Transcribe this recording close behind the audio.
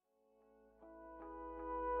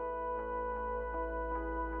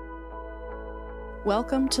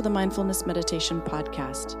Welcome to the Mindfulness Meditation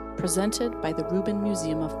Podcast, presented by the Rubin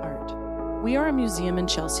Museum of Art. We are a museum in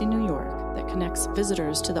Chelsea, New York, that connects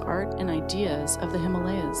visitors to the art and ideas of the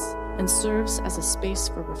Himalayas and serves as a space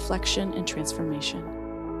for reflection and transformation.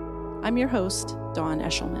 I'm your host, Dawn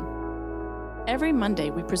Eshelman. Every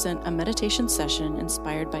Monday, we present a meditation session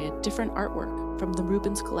inspired by a different artwork from the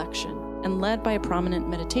Rubin's collection and led by a prominent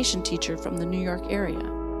meditation teacher from the New York area.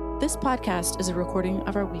 This podcast is a recording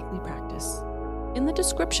of our weekly practice. In the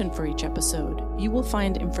description for each episode, you will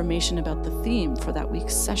find information about the theme for that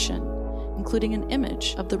week's session, including an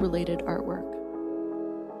image of the related artwork.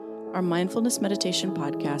 Our Mindfulness Meditation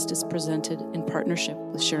Podcast is presented in partnership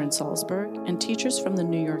with Sharon Salzberg and teachers from the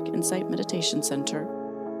New York Insight Meditation Center,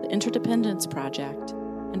 the Interdependence Project,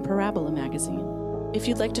 and Parabola Magazine. If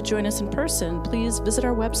you'd like to join us in person, please visit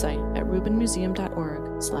our website at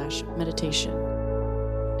rubinmuseum.org/meditation.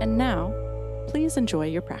 And now, please enjoy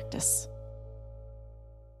your practice.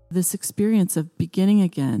 This experience of beginning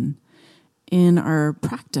again in our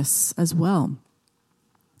practice as well.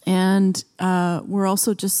 And we're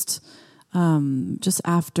also just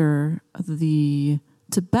after the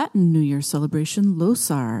Tibetan New Year celebration,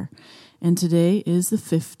 Losar. And today is the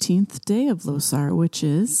 15th day of Losar, which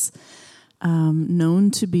is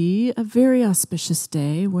known to be a very auspicious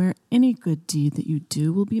day where any good deed that you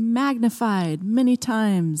do will be magnified many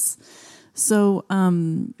times. So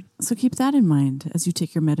keep that in mind as you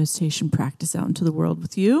take your meditation practice out into the world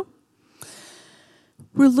with you.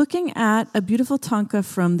 We're looking at a beautiful tanka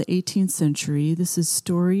from the 18th century. This is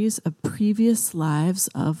stories of previous lives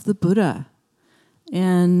of the Buddha.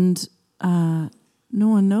 And no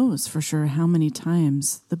one knows for sure how many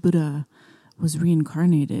times the Buddha was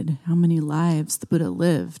reincarnated, how many lives the Buddha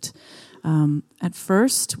lived. At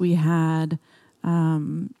first, we had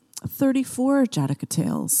 34 Jataka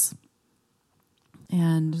tales.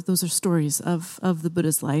 And those are stories of the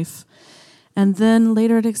Buddha's life. And then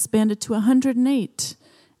later it expanded to 108.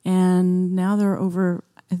 And now there are over,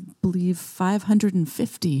 I believe,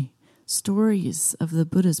 550 stories of the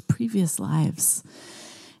Buddha's previous lives.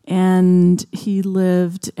 And he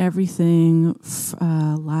lived everything,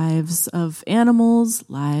 lives of animals,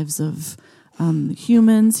 lives of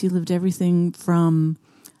humans. He lived everything from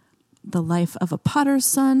the life of a potter's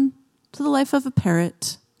son to the life of a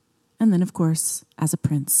parrot. And then, of course, as a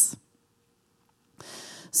prince.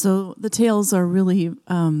 So the tales are really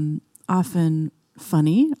often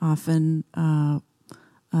funny, often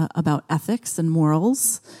about ethics and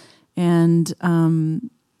morals. And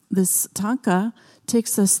this tanka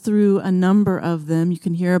takes us through a number of them. You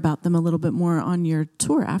can hear about them a little bit more on your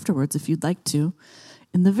tour afterwards if you'd like to.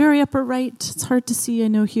 In the very upper right, it's hard to see, I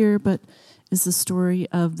know here, but is the story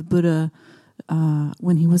of the Buddha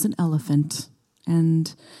when he was an elephant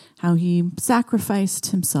and how he sacrificed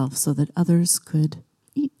himself so that others could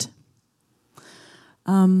eat.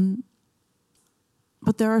 But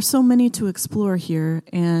there are so many to explore here,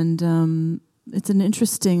 and it's an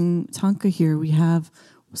interesting tanka here. We have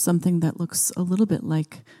something that looks a little bit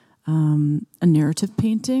like a narrative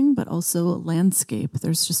painting, but also a landscape.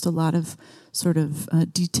 There's just a lot of sort of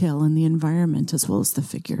detail in the environment as well as the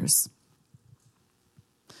figures.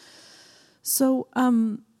 So,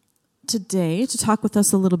 today, to talk with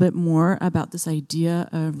us a little bit more about this idea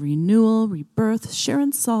of renewal, rebirth,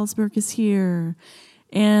 Sharon Salzberg is here.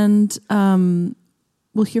 And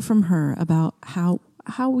we'll hear from her about how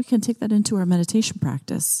we can take that into our meditation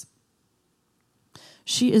practice.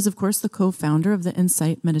 She is, of course, the co-founder of the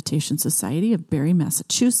Insight Meditation Society of Barre,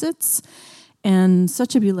 Massachusetts, and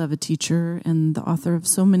such a beloved teacher and the author of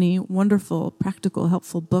so many wonderful, practical,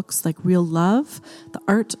 helpful books like Real Love, The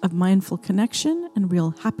Art of Mindful Connection, and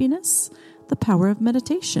Real Happiness, The Power of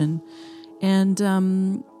Meditation. And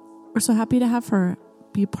we're so happy to have her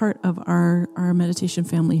be a part of our meditation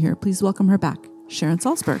family here. Please welcome her back, Sharon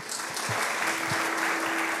Salzberg.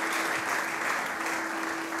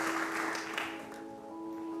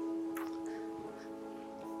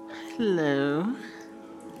 Hello.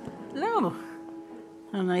 Hello.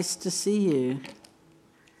 How nice to see you.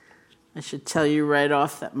 I should tell you right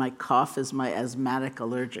off that my cough is my asthmatic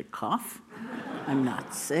allergic cough. I'm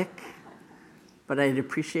not sick, but I'd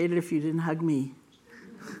appreciate it if you didn't hug me.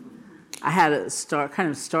 I had a kind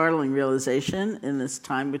of startling realization in this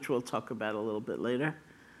time, which we'll talk about a little bit later,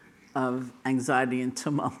 of anxiety and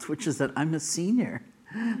tumult, which is that I'm a senior.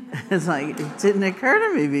 It's like, it didn't occur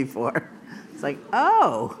to me before. It's like,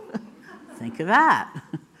 oh, think of that.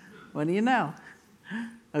 What do you know?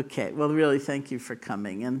 Okay, well, really, thank you for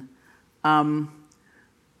coming. And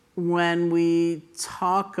when we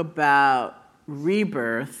talk about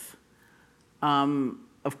rebirth,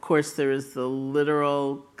 Of course, there is the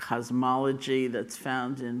literal cosmology that's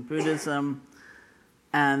found in Buddhism,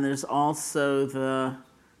 and there's also the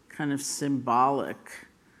kind of symbolic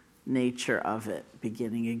nature of it,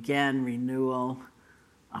 beginning again, renewal,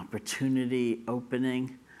 opportunity,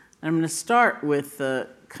 opening. And I'm going to start with the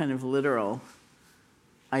kind of literal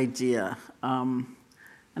idea.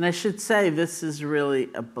 And I should say this is really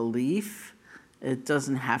a belief. It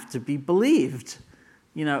doesn't have to be believed.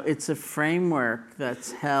 It's a framework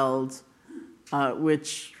that's held,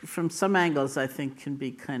 which from some angles I think can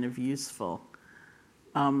be kind of useful.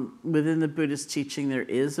 Within the Buddhist teaching, there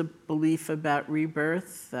is a belief about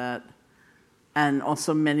rebirth, and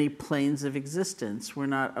also many planes of existence. We're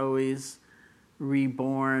not always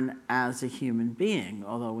reborn as a human being,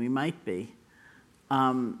 although we might be.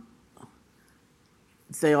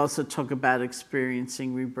 They also talk about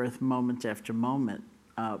experiencing rebirth moment after moment.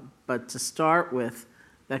 But to start with,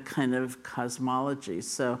 that kind of cosmology.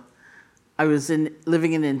 So I was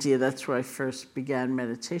living in India. That's where I first began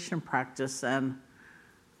meditation practice. And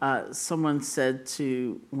someone said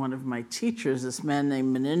to one of my teachers, this man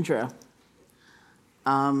named Munindra,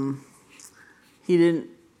 he didn't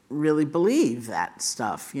really believe that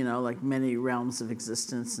stuff, like many realms of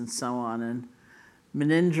existence and so on. And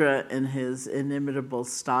Munindra, in his inimitable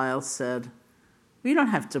style, said, "You don't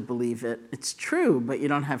have to believe it. It's true, but you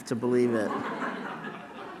don't have to believe it."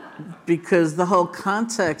 Because the whole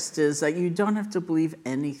context is that you don't have to believe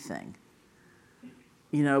anything.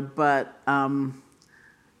 But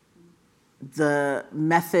the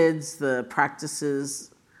methods, the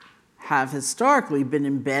practices have historically been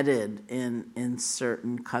embedded in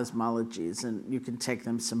certain cosmologies, and you can take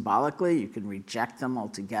them symbolically, you can reject them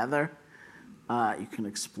altogether, you can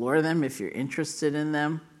explore them if you're interested in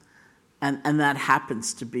them, and that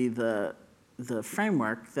happens to be the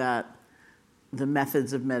framework that the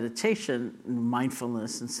methods of meditation,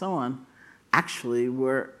 mindfulness, and so on, actually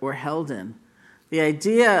were held in. The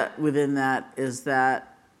idea within that is that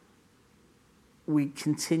we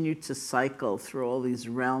continue to cycle through all these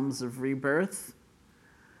realms of rebirth,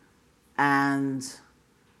 and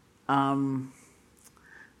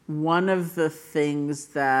one of the things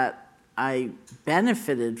that I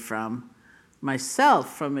benefited from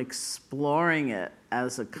myself from exploring it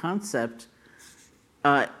as a concept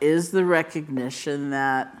is the recognition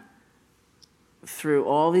that through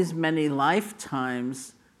all these many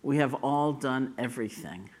lifetimes, we have all done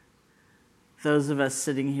everything. Those of us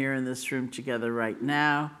sitting here in this room together right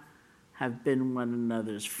now have been one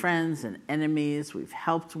another's friends and enemies. We've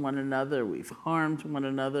helped one another. We've harmed one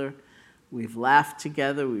another. We've laughed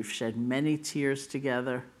together. We've shed many tears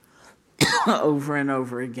together over and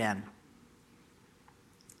over again.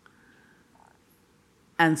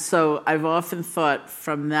 And so I've often thought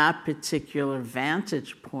from that particular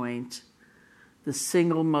vantage point, the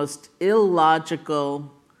single most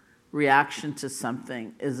illogical reaction to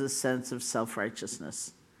something is a sense of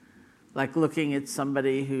self-righteousness. Like looking at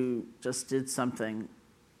somebody who just did something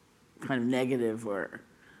kind of negative or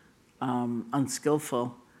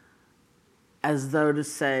unskillful, as though to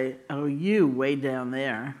say, "Oh, you way down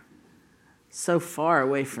there, so far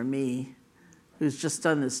away from me, who's just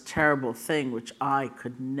done this terrible thing which I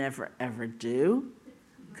could never ever do,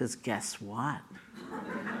 because guess what?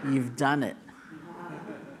 You've done it."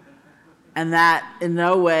 And that in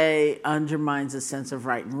no way undermines a sense of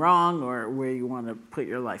right and wrong or where you want to put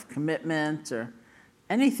your life commitment or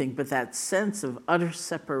anything, but that sense of utter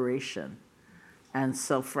separation and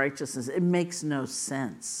self-righteousness, it makes no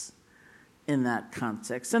sense in that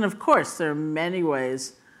context. And of course, there are many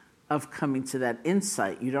ways of coming to that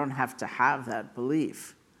insight. You don't have to have that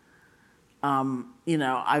belief.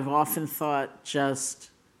 I've often thought, just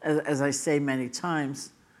as I say many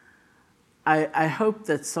times, I hope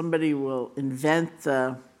that somebody will invent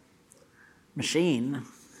a machine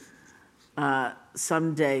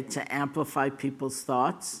someday to amplify people's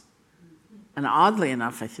thoughts. And oddly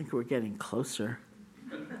enough, I think we're getting closer.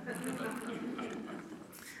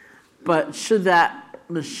 But should that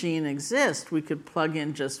machine exist, we could plug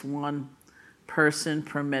in just one person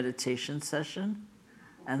per meditation session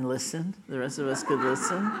and listen. The rest of us could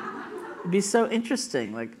listen. It'd be so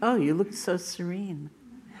interesting. Like, "Oh, you look so serene.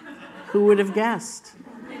 Who would have guessed?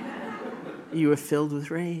 You were filled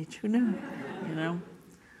with rage. Who knew?"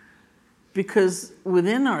 Because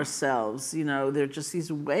within ourselves, there are just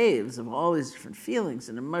these waves of all these different feelings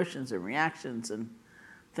and emotions and reactions, and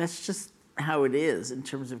that's just how it is in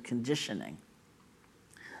terms of conditioning.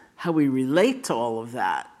 How we relate to all of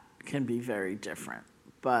that can be very different.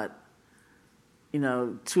 But,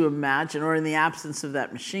 to imagine, or in the absence of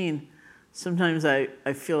that machine, sometimes I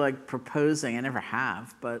feel like proposing, I never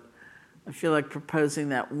have, but I feel like proposing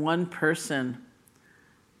that one person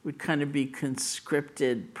would kind of be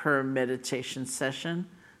conscripted per meditation session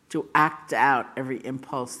to act out every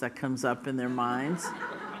impulse that comes up in their minds.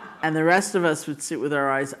 And the rest of us would sit with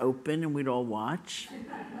our eyes open and we'd all watch.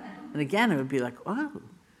 And again, it would be like, oh,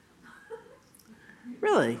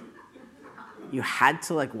 really? You had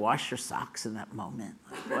to wash your socks in that moment.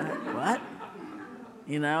 What?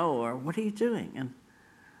 Or what are you doing?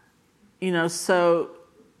 And, so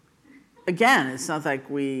again, it's not like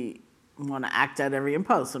we want to act out every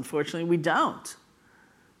impulse. Unfortunately, we don't.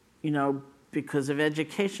 Because of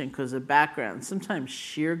education, because of background, sometimes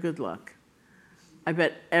sheer good luck. I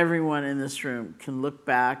bet everyone in this room can look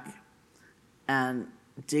back and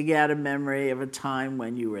dig out a memory of a time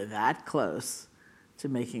when you were that close to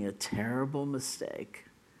making a terrible mistake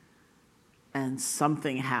and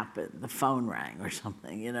something happened, the phone rang or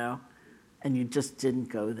something, and you just didn't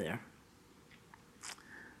go there.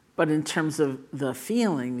 But in terms of the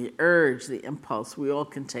feeling, the urge, the impulse, we all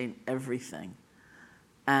contain everything.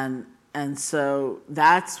 And so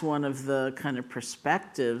that's one of the kind of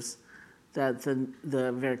perspectives that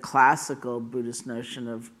the very classical Buddhist notion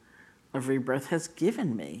of rebirth has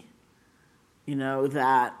given me.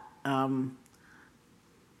 That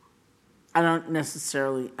I don't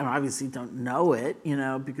necessarily, I obviously don't know it,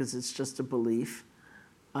 because it's just a belief.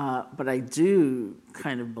 But I do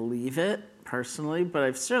kind of believe it personally, but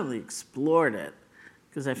I've certainly explored it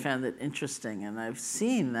because I found it interesting. And I've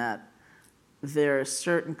seen that there are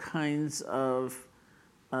certain kinds of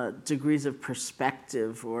degrees of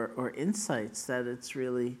perspective or insights that it's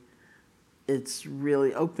really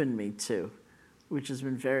opened me to, which has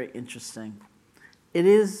been very interesting. It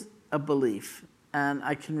is a belief. And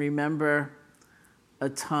I can remember a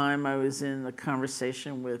time I was in a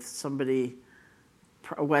conversation with somebody,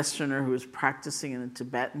 a Westerner who was practicing in the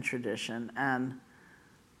Tibetan tradition. And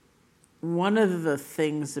one of the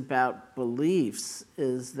things about beliefs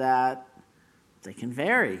is that they can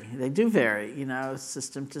vary. They do vary,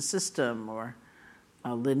 system to system or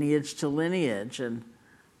lineage to lineage. And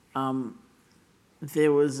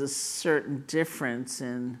there was a certain difference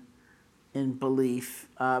in belief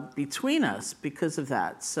between us because of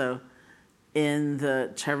that. So in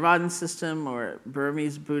the Theravadan system or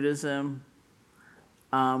Burmese Buddhism,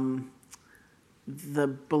 the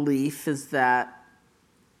belief is that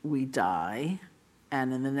we die,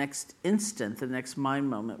 and in the next instant, the next mind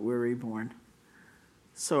moment, we're reborn.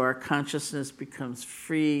 So our consciousness becomes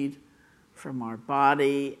freed from our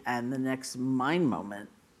body, and the next mind moment,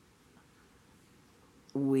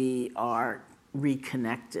 we are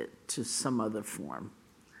reconnected to some other form.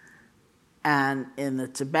 And in the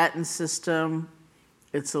Tibetan system,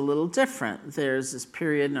 it's a little different. There's this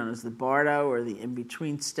period known as the bardo, or the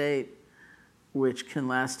in-between state, which can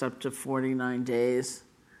last up to 49 days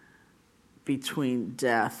between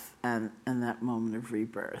death and that moment of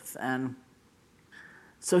rebirth. And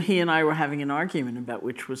so he and I were having an argument about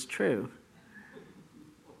which was true.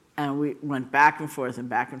 And we went back and forth,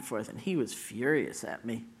 and he was furious at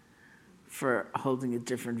me for holding a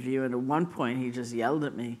different view. And at one point, he just yelled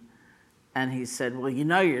at me, and he said, well,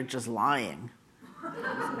 you're just lying.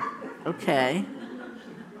 Okay.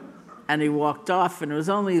 And he walked off, and it was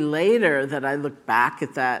only later that I looked back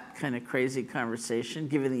at that kind of crazy conversation,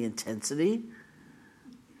 given the intensity.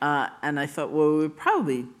 And I thought, well, we were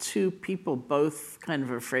probably two people both kind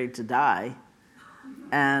of afraid to die,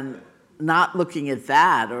 and not looking at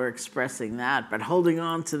that or expressing that, but holding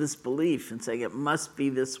on to this belief and saying it must be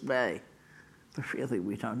this way. But really,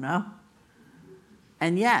 we don't know.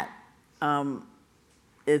 And yet,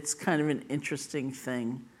 it's kind of an interesting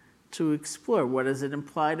thing to explore. What does it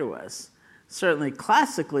imply to us? Certainly,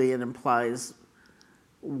 classically, it implies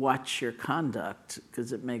watch your conduct,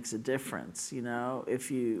 because it makes a difference.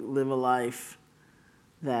 If you live a life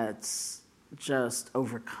that's just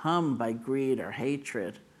overcome by greed or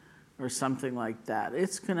hatred or something like that,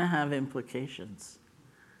 it's going to have implications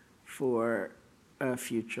for a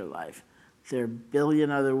future life. There are a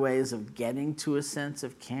billion other ways of getting to a sense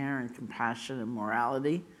of care and compassion and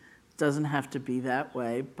morality. It doesn't have to be that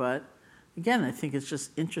way, but again, I think it's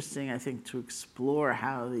just interesting, to explore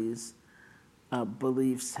how these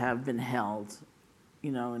beliefs have been held,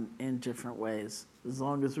 in different ways. As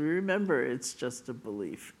long as we remember it's just a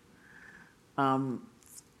belief. And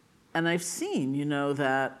I've seen,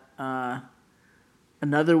 that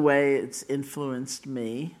another way it's influenced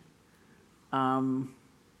me,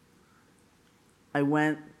 I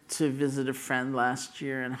went to visit a friend last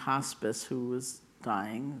year in hospice who was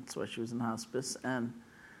dying. That's why she was in hospice. And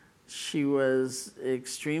she was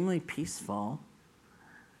extremely peaceful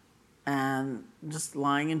and just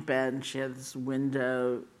lying in bed. And she had this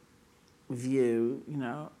window view,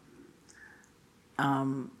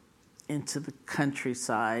 into the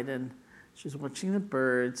countryside, and she was watching the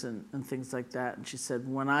birds and things like that. And she said,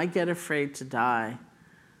 when I get afraid to die,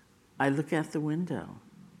 I look out the window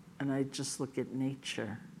and I just look at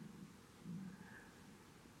nature.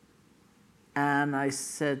 And I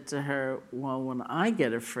said to her, well, when I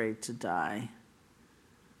get afraid to die,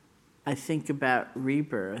 I think about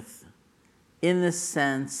rebirth in the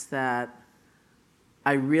sense that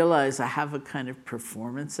I realize I have a kind of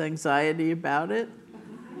performance anxiety about it.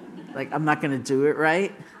 Like, I'm not going to do it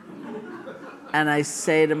right. And I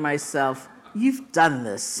say to myself, you've done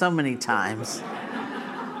this so many times.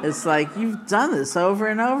 It's like, you've done this over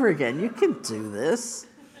and over again. You can do this,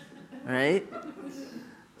 right?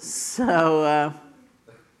 So,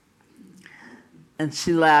 and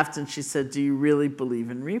she laughed and she said, do you really believe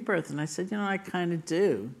in rebirth? And I said, I kind of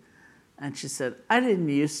do. And she said, I didn't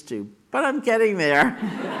used to, but I'm getting there.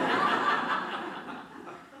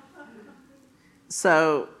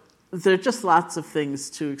 So there are just lots of things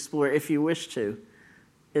to explore if you wish to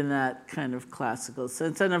in that kind of classical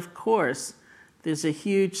sense. And of course, there's a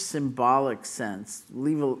huge symbolic sense.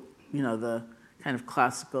 Leave the kind of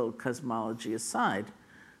classical cosmology aside.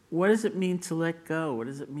 What does it mean to let go? What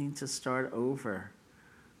does it mean to start over?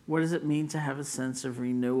 What does it mean to have a sense of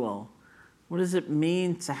renewal? What does it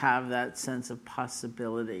mean to have that sense of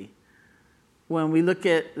possibility? When we look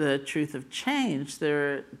at the truth of change,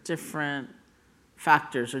 there are different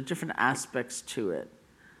factors or different aspects to it.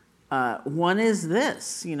 One is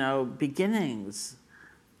this, beginnings,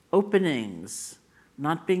 openings,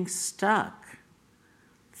 not being stuck.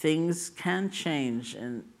 Things can change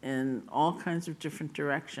in all kinds of different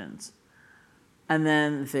directions. And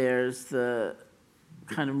then there's the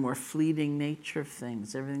kind of more fleeting nature of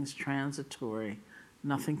things. Everything's transitory.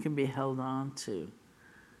 Nothing can be held on to.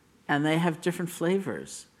 And they have different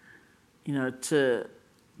flavors. To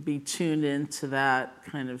be tuned into that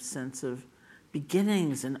kind of sense of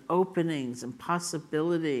beginnings and openings and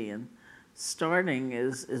possibility and starting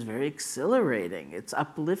is very exhilarating. It's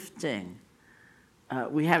uplifting.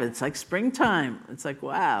 It's like springtime. It's like,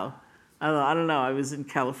 wow. I don't know. I was in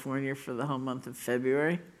California for the whole month of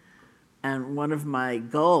February, and one of my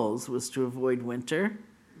goals was to avoid winter,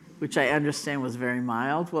 which I understand was very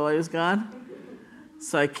mild while I was gone.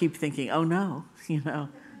 So I keep thinking, oh no,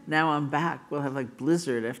 now I'm back. We'll have like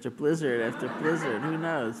blizzard after blizzard after blizzard. Who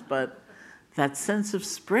knows? But that sense of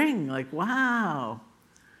spring, like, wow,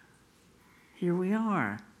 here we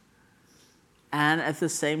are. And at the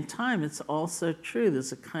same time, it's also true.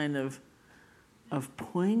 There's a kind of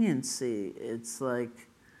poignancy. It's like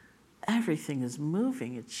everything is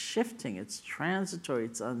moving. It's shifting. It's transitory.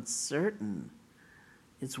 It's uncertain.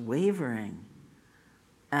 It's wavering.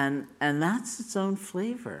 And that's its own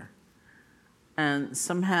flavor. And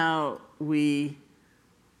somehow we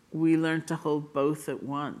learn to hold both at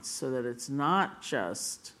once so that it's not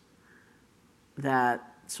just that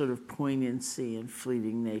sort of poignancy and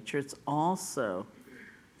fleeting nature. It's also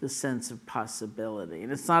the sense of possibility.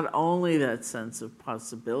 And it's not only that sense of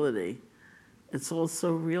possibility, it's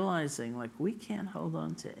also realizing, like, we can't hold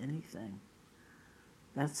on to anything.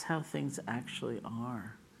 That's how things actually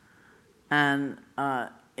are. And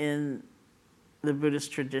in the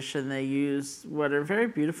Buddhist tradition, they use what are very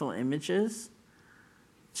beautiful images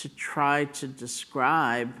to try to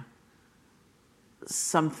describe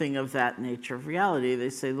something of that nature of reality.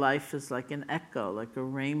 They say life is like an echo, like a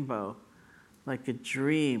rainbow, like a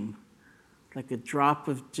dream, like a drop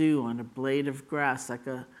of dew on a blade of grass, like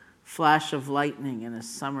a flash of lightning in a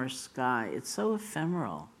summer sky. It's so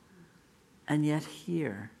ephemeral, and yet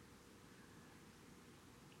here.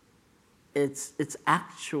 It's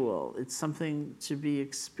actual. It's something to be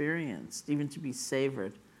experienced, even to be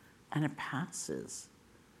savored, and it passes.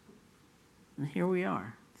 And here we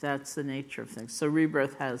are. That's the nature of things. So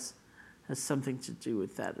rebirth has something to do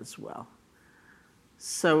with that as well.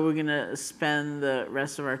 So we're going to spend the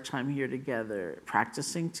rest of our time here together,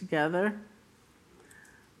 practicing together.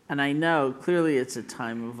 And I know clearly it's a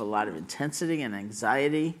time of a lot of intensity and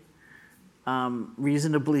anxiety.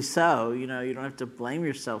 Reasonably so. You don't have to blame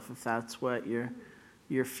yourself if that's what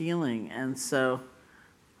you're feeling. And so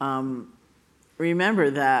remember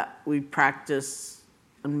that we practice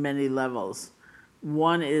on many levels.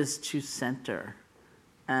 One is to center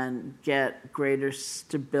and get greater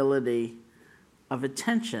stability of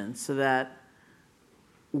attention so that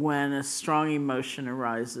when a strong emotion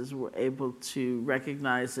arises, we're able to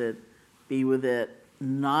recognize it, be with it,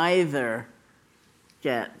 neither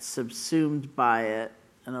get subsumed by it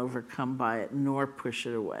and overcome by it, nor push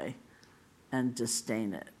it away and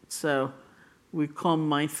disdain it. So we call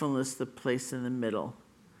mindfulness the place in the middle.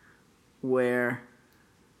 where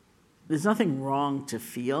there's nothing wrong to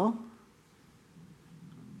feel,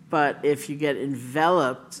 but if you get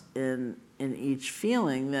enveloped in each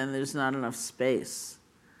feeling, then there's not enough space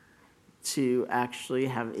to actually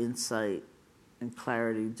have insight and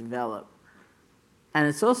clarity develop. And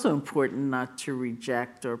it's also important not to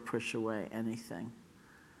reject or push away anything.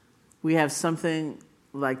 We have something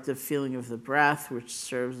like the feeling of the breath, which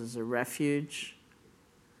serves as a refuge.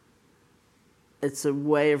 It's a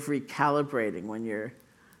way of recalibrating when you're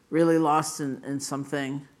really lost in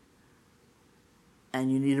something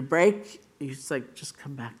and you need a break. You just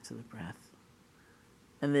come back to the breath.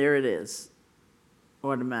 And there it is,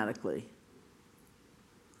 automatically.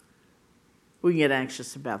 We can get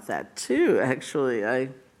anxious about that too, actually. I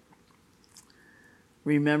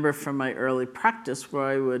remember from my early practice where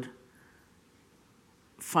I would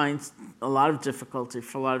find a lot of difficulty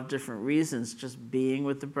for a lot of different reasons, just being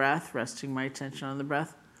with the breath, resting my attention on the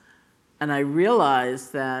breath. And I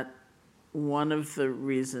realized that one of the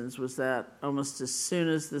reasons was that almost as soon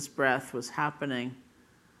as this breath was happening,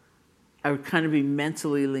 I would kind of be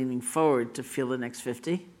mentally leaning forward to feel the next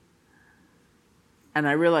 50. And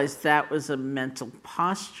I realized that was a mental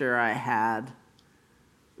posture I had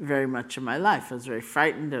very much in my life. I was very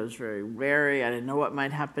frightened. I was very wary. I didn't know what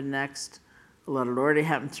might happen next. A lot had already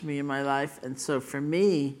happened to me in my life. And so for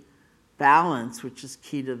me, balance, which is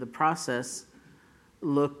key to the process,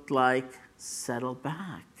 looked like settle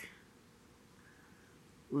back.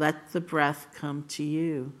 Let the breath come to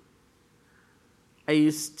you. I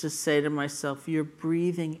used to say to myself, you're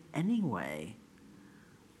breathing anyway.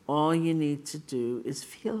 All you need to do is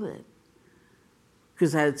feel it.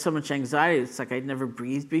 Because I had so much anxiety, it's like I'd never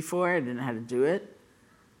breathed before, I didn't know how to do it.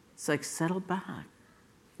 It's like, settle back.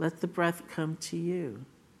 Let the breath come to you.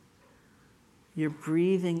 You're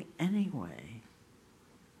breathing anyway.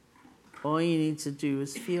 All you need to do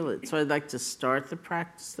is feel it. So I'd like to start the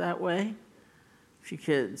practice that way. If you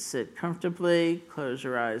could sit comfortably, close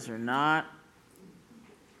your eyes or not.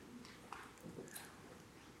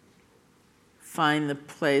 Find the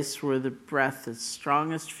place where the breath is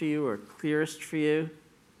strongest for you or clearest for you.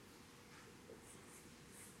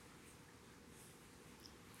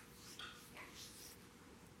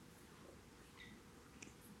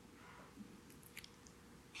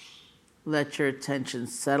 Let your attention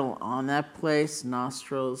settle on that place,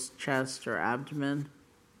 nostrils, chest, or abdomen.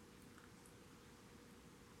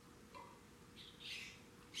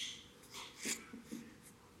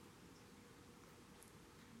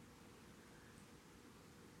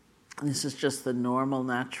 This is just the normal,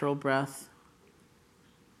 natural breath.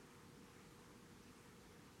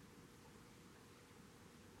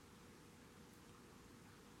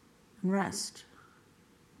 And rest.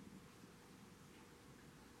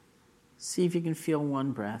 See if you can feel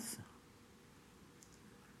one breath.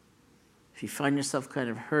 If you find yourself kind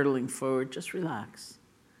of hurtling forward, just relax.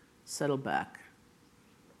 Settle back.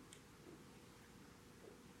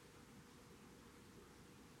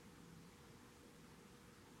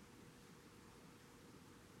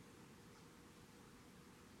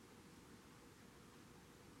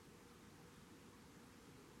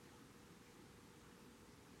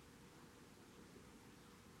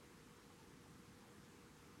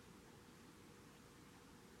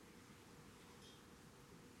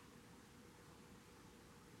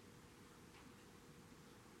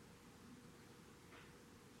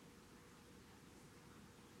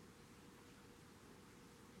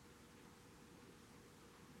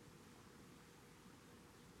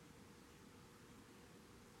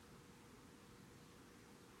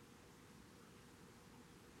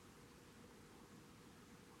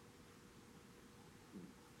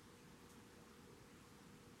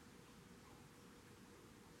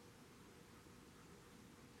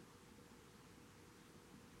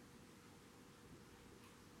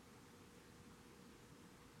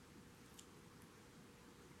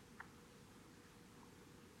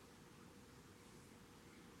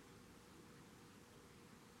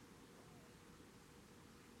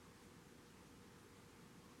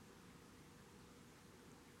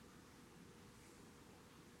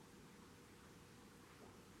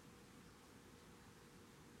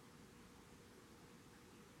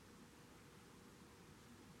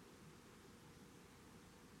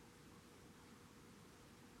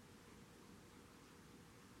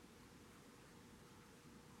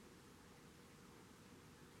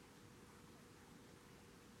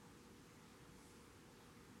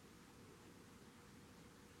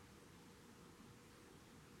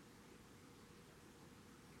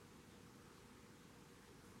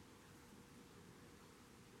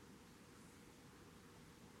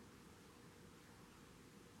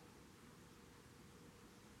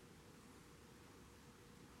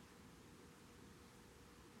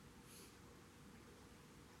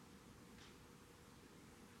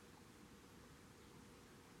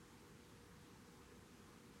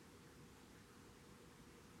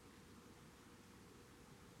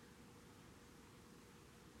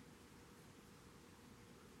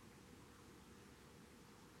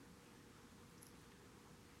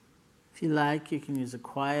 If you like, you can use a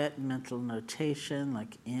quiet mental notation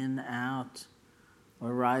like in, out,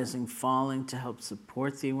 or rising, falling to help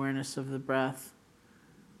support the awareness of the breath,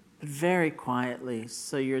 but very quietly,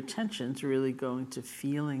 so your attention's really going to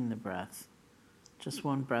feeling the breath, just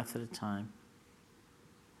one breath at a time.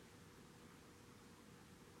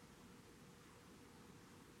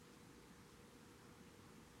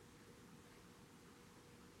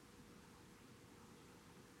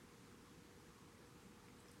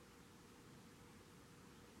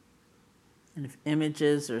 And if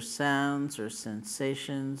images or sounds or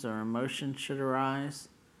sensations or emotions should arise,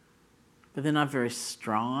 but they're not very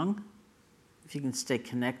strong, if you can stay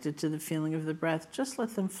connected to the feeling of the breath, just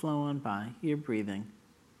let them flow on by. You're breathing.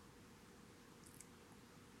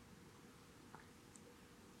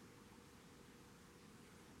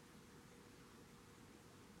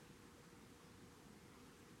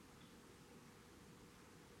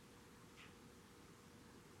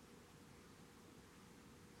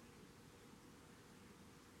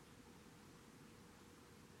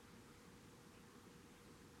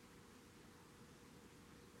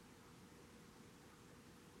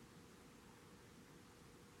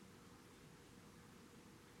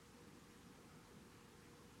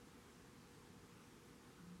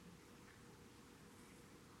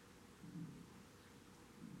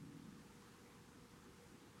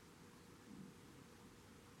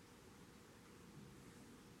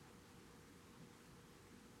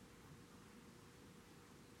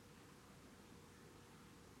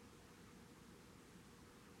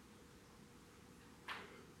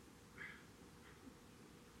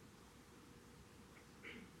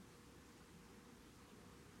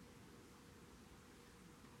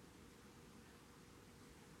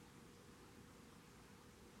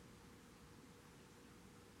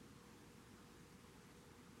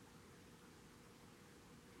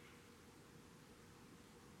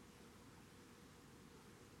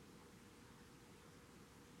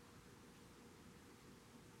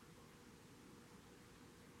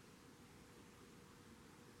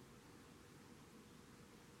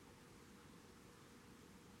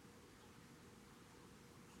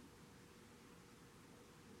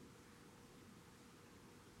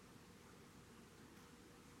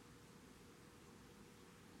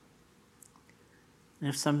 And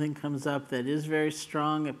if something comes up that is very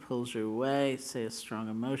strong, it pulls you away, say a strong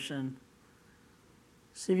emotion,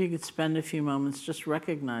 see if you could spend a few moments just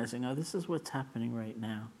recognizing, oh, this is what's happening right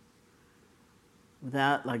now,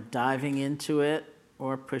 without like diving into it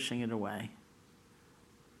or pushing it away.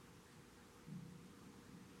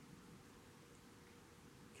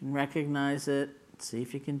 You can recognize it, see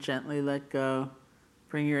if you can gently let go,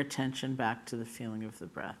 bring your attention back to the feeling of the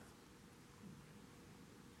breath.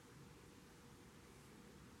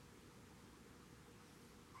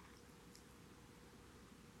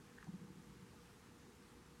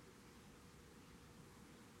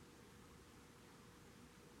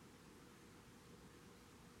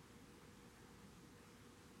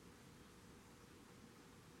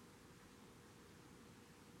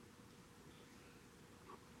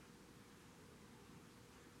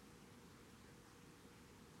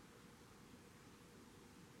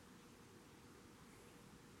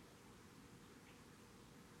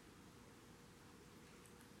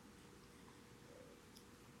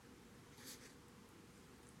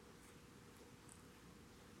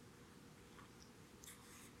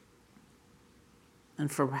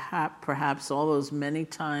 And for perhaps all those many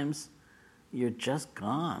times you're just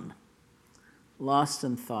gone, lost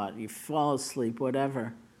in thought, you fall asleep,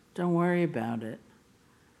 whatever, don't worry about it.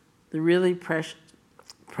 The really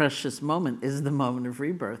precious moment is the moment of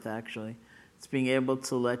rebirth, actually. It's being able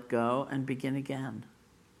to let go and begin again.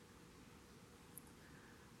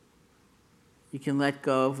 You can let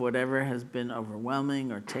go of whatever has been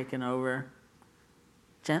overwhelming or taken over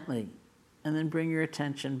gently, and then bring your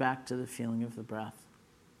attention back to the feeling of the breath.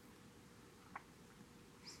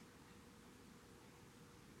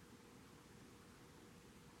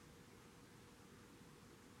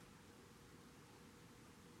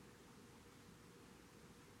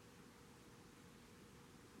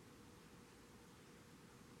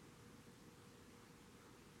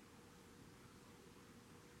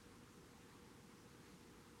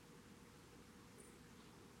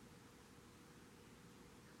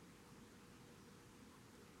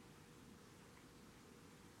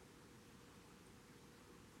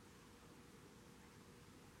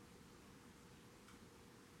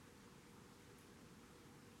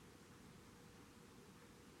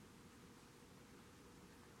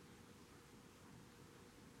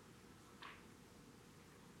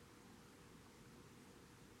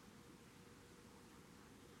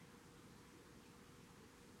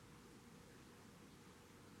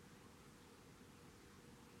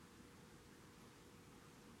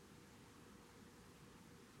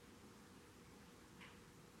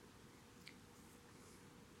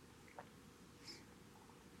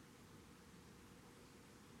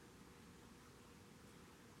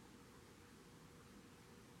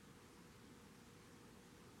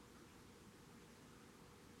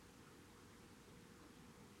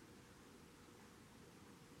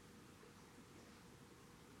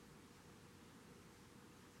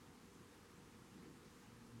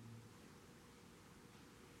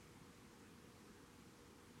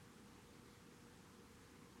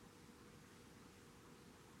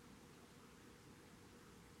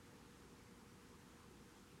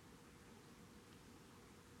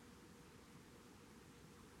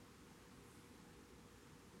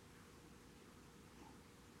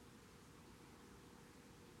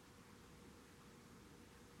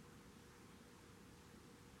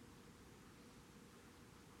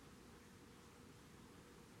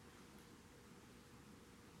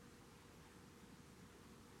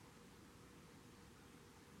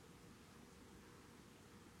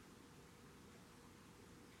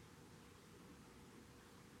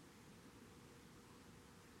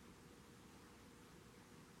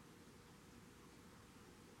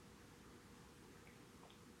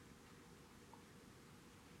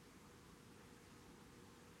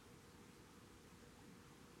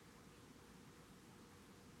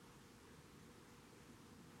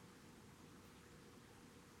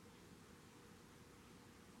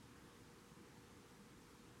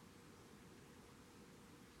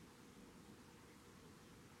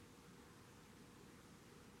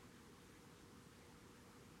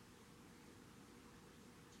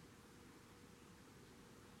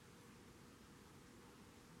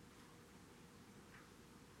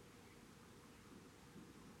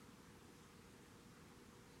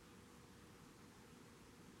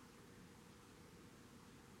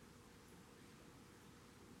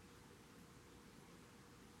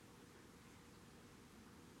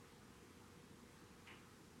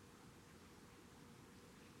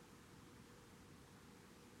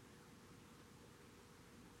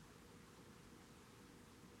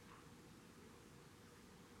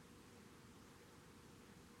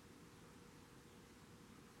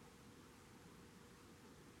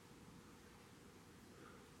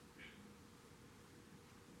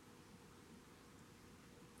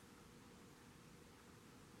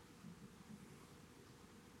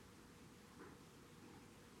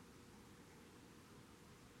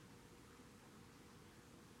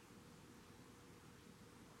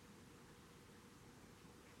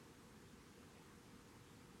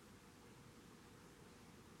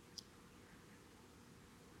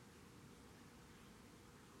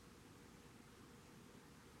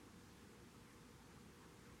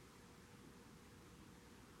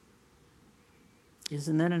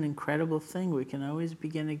 Isn't that an incredible thing? We can always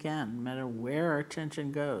begin again, no matter where our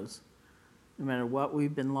attention goes, no matter what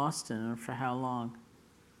we've been lost in or for how long.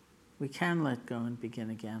 We can let go and begin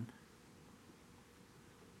again.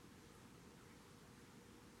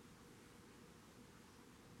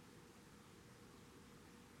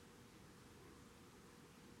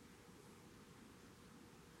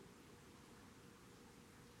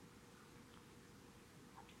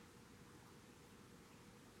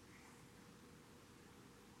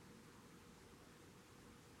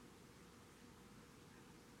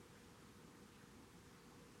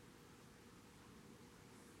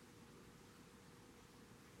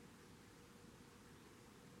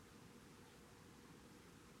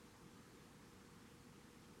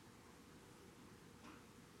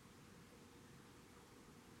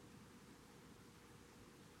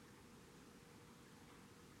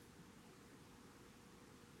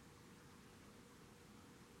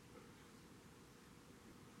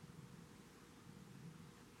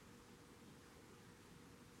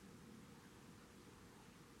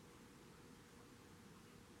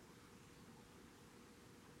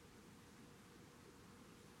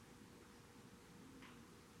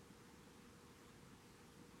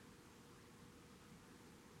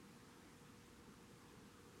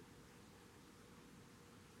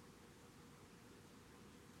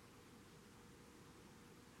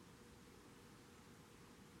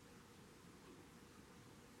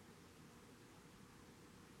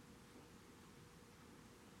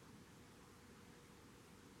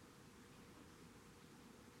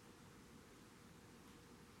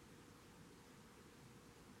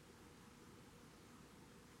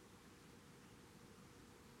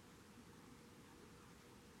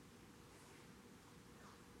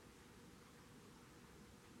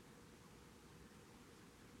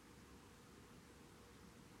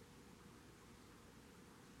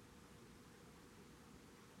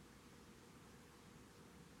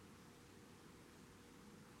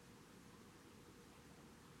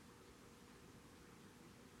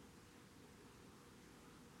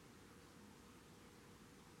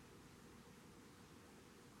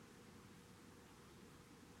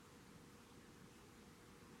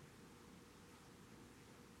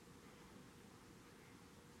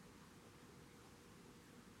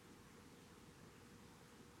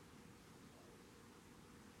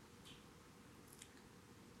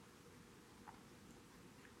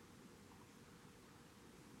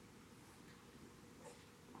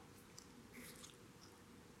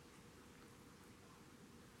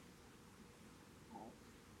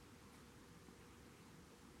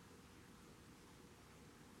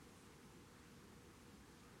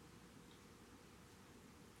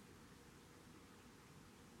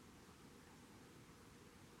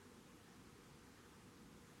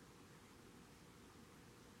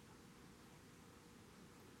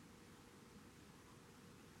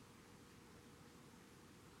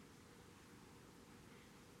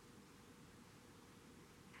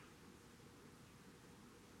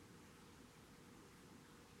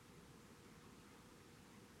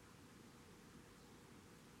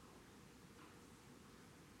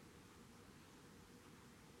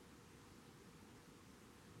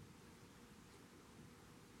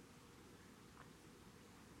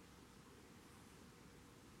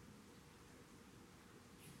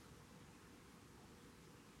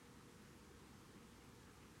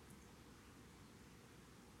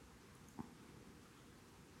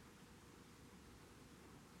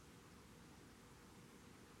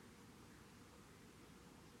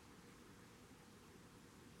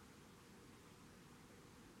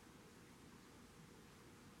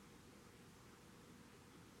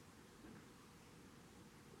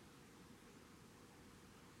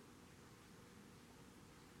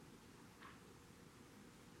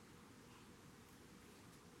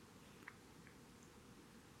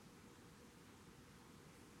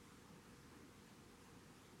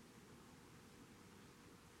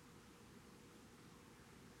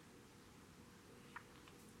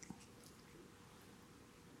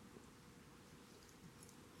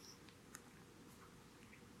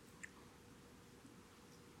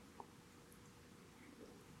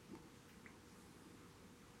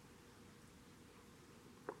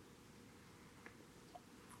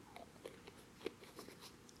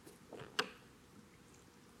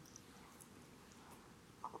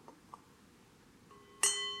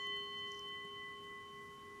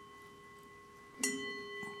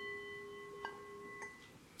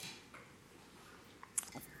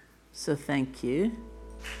 So thank you.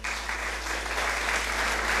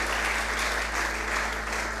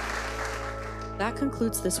 That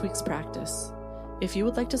concludes this week's practice. If you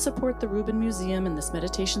would like to support the Rubin Museum and this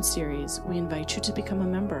meditation series, we invite you to become a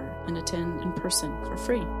member and attend in person for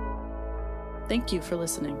free. Thank you for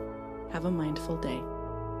listening. Have a mindful day.